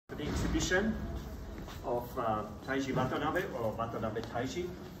The exhibition of Taishi Watanabe, or Watanabe Taishi,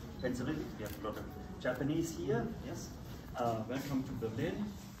 Pennsylvania. We have a lot of Japanese here, yes. Welcome to Berlin,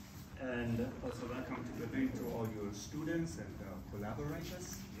 and also welcome to Berlin to all your students and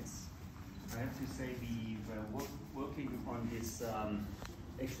collaborators, yes. I have to say we were working on this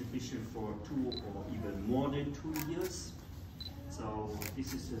exhibition for 2 or even more than 2 years. So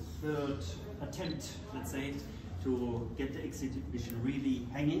this is the 3rd attempt, let's say, to get the exhibition really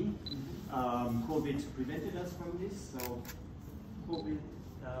hanging. COVID prevented us from this, so COVID,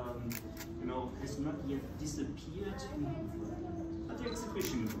 has not yet disappeared, but the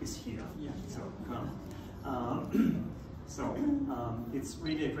exhibition is here. Yeah. So, it's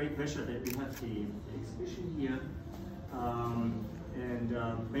really a great pleasure that we have the exhibition here, and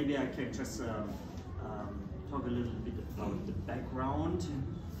maybe I can just talk a little bit about the background.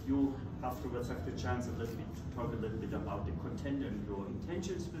 You afterwards have the chance a little bit to talk a little bit about the content and your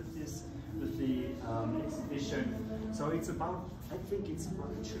intentions with the exhibition. So it's about, I think it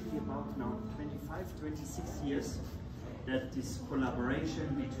should be about now 25, 26 years that this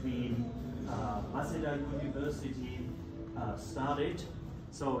collaboration between Waseda University started.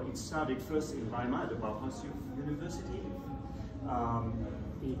 So it started first in Weimar, the Bauhaus University.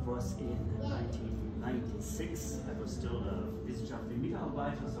 It was in 1996. I was still a wissenschaftlicher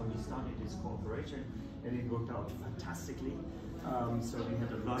Mitarbeiter, so we started this cooperation, and it worked out fantastically. So we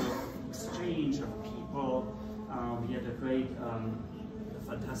had a lot of exchange of people. We had a great,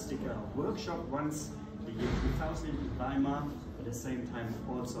 fantastic workshop once, the year 2000 in Weimar, at the same time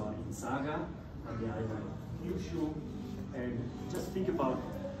also in Saga, on the island of Kyushu. And just think about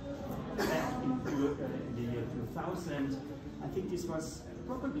back in the year 2000, I think this was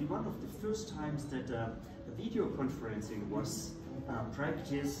probably one of the first times that video conferencing was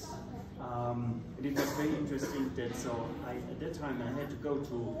practiced. And it was very interesting that, so at that time I had to go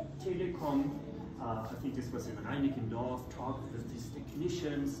to Telekom, I think this was in Reinickendorf, talk with these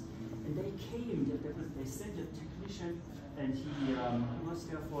technicians, and they came, they sent a technician, and he was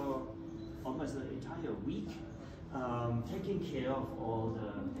there for almost an entire week, taking care of all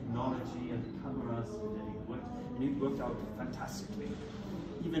the technology and the cameras, and it worked out fantastically.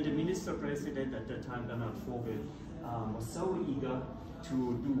 Even the minister president at that time, Bernhard Vogel, was so eager to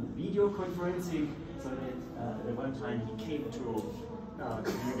do video conferencing, so that at one time he came to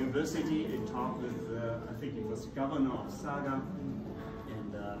the university and talked with, I think it was the governor of Saga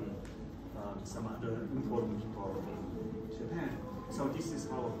and some other important people in Japan. So this is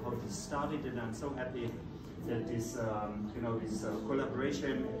how this started, and I'm so happy that this, this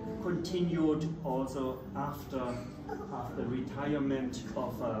collaboration continued also after retirement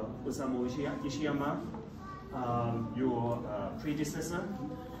of Osamu Ishiyama, your predecessor,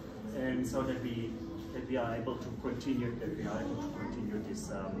 and so that we are able to continue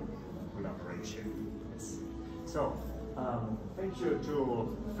this collaboration. Yes. So thank you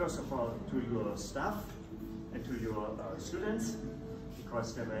to, first of all, to your staff and to your students,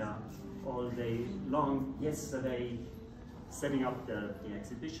 because they were all day long yesterday setting up the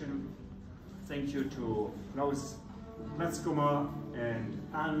exhibition. Thank you to Klaus Platzkummer and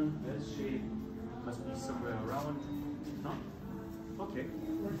Anne. She must be somewhere around. No? Okay.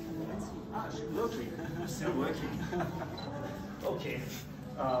 Let's see. Ah, she's working. Still working. Okay.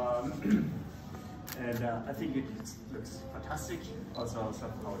 And I think it looks fantastic. Also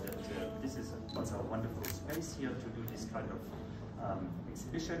somehow that this is also a wonderful space here to do this kind of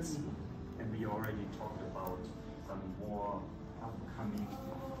exhibitions. And we already talked about some more upcoming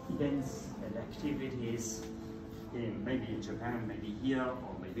events and activities, maybe in Japan, maybe here,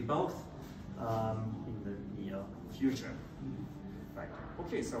 or maybe both, in the near future. Right.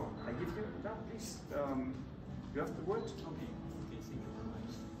 Okay, so I give you now, please. You have the word. Okay, thank you very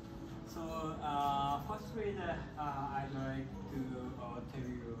much. So, firstly, I'd like to tell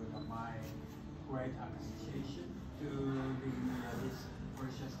you my great appreciation to give me this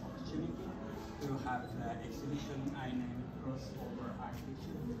precious opportunity to have the exhibition I named Crossover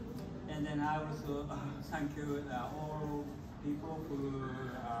Architecture. And then I also thank you all people who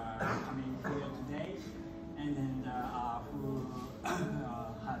are coming here today, and then who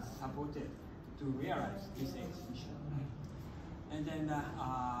has supported to realize this exhibition. And then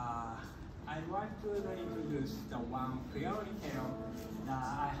I'd like to introduce the one fairy tale that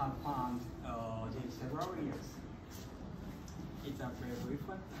I have found in several years. It's a very brief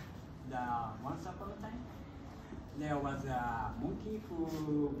one. Once upon a time, there was a monkey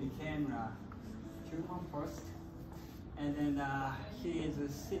who became a human first, and then he is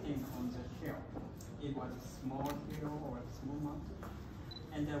sitting on the hill. It was a small hill or a small mountain,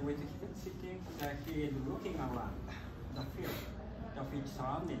 and with him sitting, he is looking around the field. of each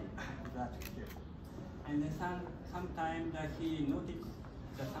surrounding that skill. And then sometimes he noticed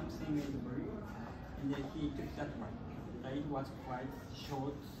that something is blue, and then he took that one. It was quite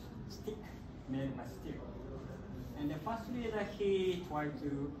short stick made by steel. And then firstly that he tried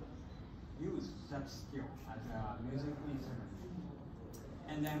to use that steel as a musical instrument.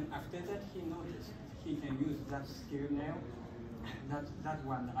 And then after that he noticed he can use that steel nail, that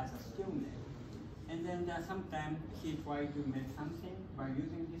one as a steel nail. And then sometimes he tried to make something by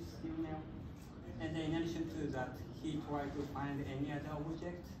using this steel nail. And then in addition to that, he tried to find any other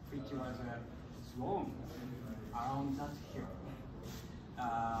object which was thrown around that hill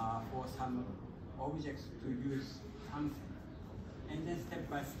for some objects to use something. And then step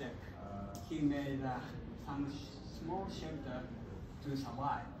by step, he made some small shelter to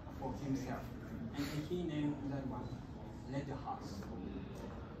survive for himself. And then he named that one Leather House.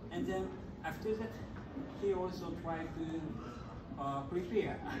 And then after that, he also tried to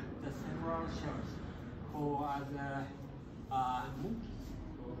prepare the several shells for other monkeys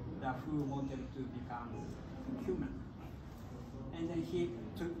who wanted to become human. And then he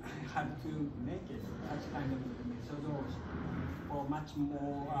had to make it such kind of methodology for much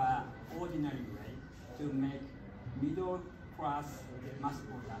more ordinary way to make middle class mass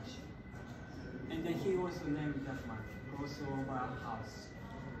production. And then he also named that one Close Over House.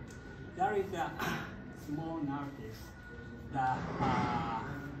 There is a small narrative that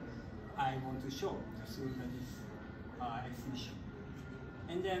I want to show through this exhibition.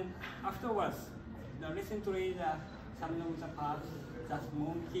 And then afterwards, recently some of the parts that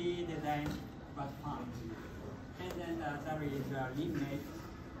monkey design was found. And then there is a remake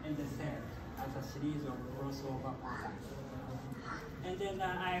and the set as a series of crossover products. And then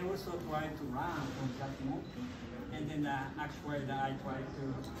I also tried to learn from that monkey. And then actually I tried to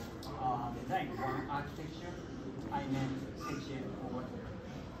design one architecture I named section over.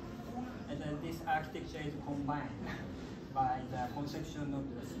 And then this architecture is combined by the conception of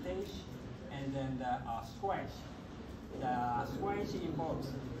the stage and then the switch. The switch involves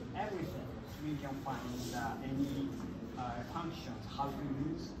everything. We can find any functions, how to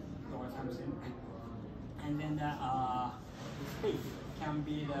use or something. And then the space can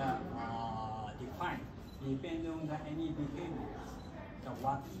be defined depending on any behaviors,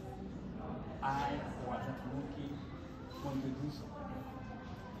 what I or that monkey want to do so.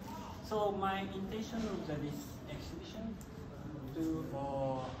 So my intention of this exhibition to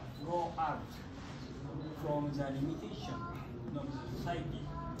go out from the limitation of the society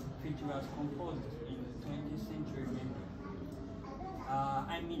which was composed in the 20th century maybe.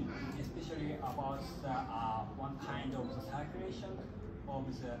 I mean, especially about one kind of the circulation of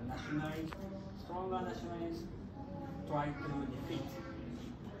the nationalism, stronger nationalism try to defeat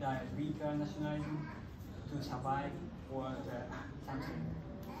the weaker nationalism to survive or something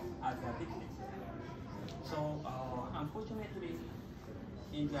as a business. So unfortunately,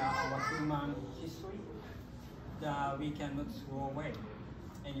 in our human history, we cannot throw away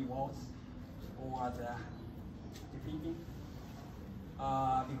any wars or defeating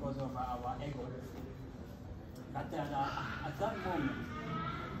because of our ego. But at that moment,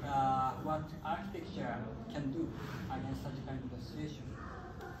 what architecture can do against such kind of situation,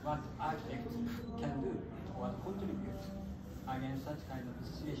 what architects can do or contribute against such kind of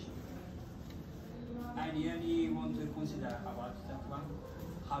situation. I really want to consider about that one,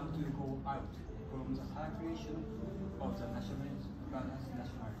 how to go out from the circulation of the nationalism versus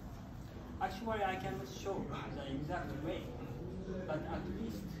nationalism. Actually, I cannot show the exact way, but at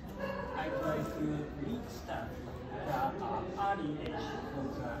least I try to restart the early age of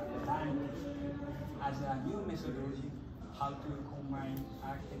the 90s as a new methodology, how to combine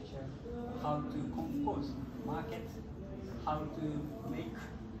architecture, how to compose markets, how to make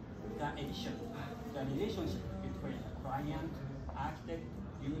the edition, the relationship between client, architect,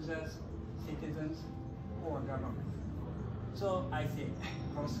 users, citizens, or government. So I say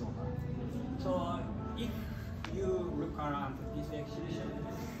crossover. So if you look around this exhibition,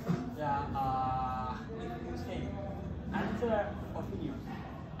 if you say another opinion,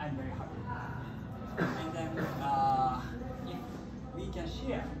 I'm very happy. And then if we can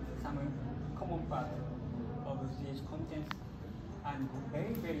share some common part of these contents, I'm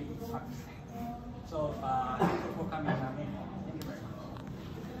very, very happy. So thank you for coming again. Thank you very much.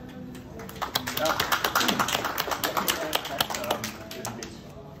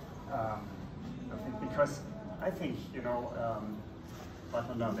 Because I think, you know,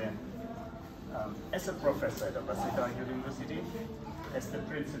 Watanabe, as a professor at Waseda University, as the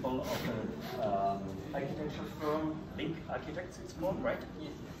principal of an architecture firm, Link Architects it's called, right?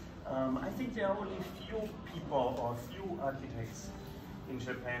 Yes. I think there are only few people or few architects in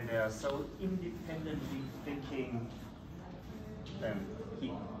Japan, they are so independently thinking than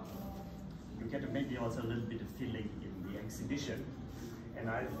here. You get maybe also a little bit of feeling in the exhibition. And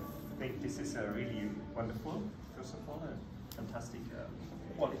I think this is really wonderful, first of all, a fantastic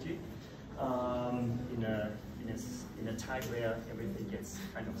quality in a time where everything gets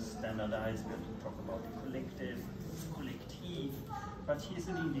kind of standardized. We have to talk about the collective, collective, but he's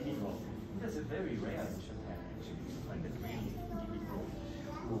an individual. That's very rare in Japan, actually. You find a really individual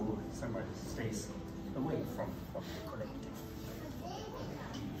who somewhat stays away from the collective.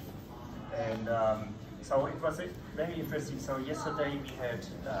 And so it was very interesting. So yesterday we had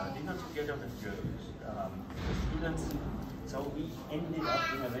dinner together with the students. So we ended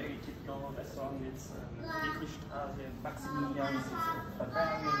up in a very typical restaurant. It's Technische, Maximilian's,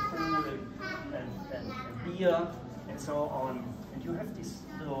 Bavarian food and beer and so on. And you have this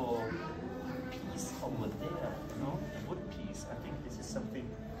little piece over there, you know, wood piece. I think this is something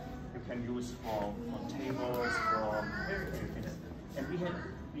you can use for tables, for everything. And we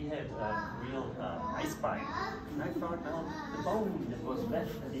had real ice pine. And I thought, well, the bone that was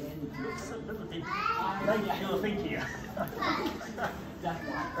left at the end looks a little bit like you're thinking.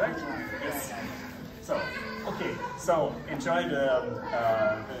 Right? Yes. So, okay, so enjoy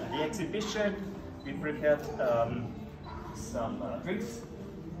the exhibition. We prepared some drinks.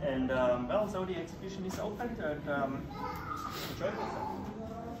 And well, so the exhibition is open and enjoy yourself.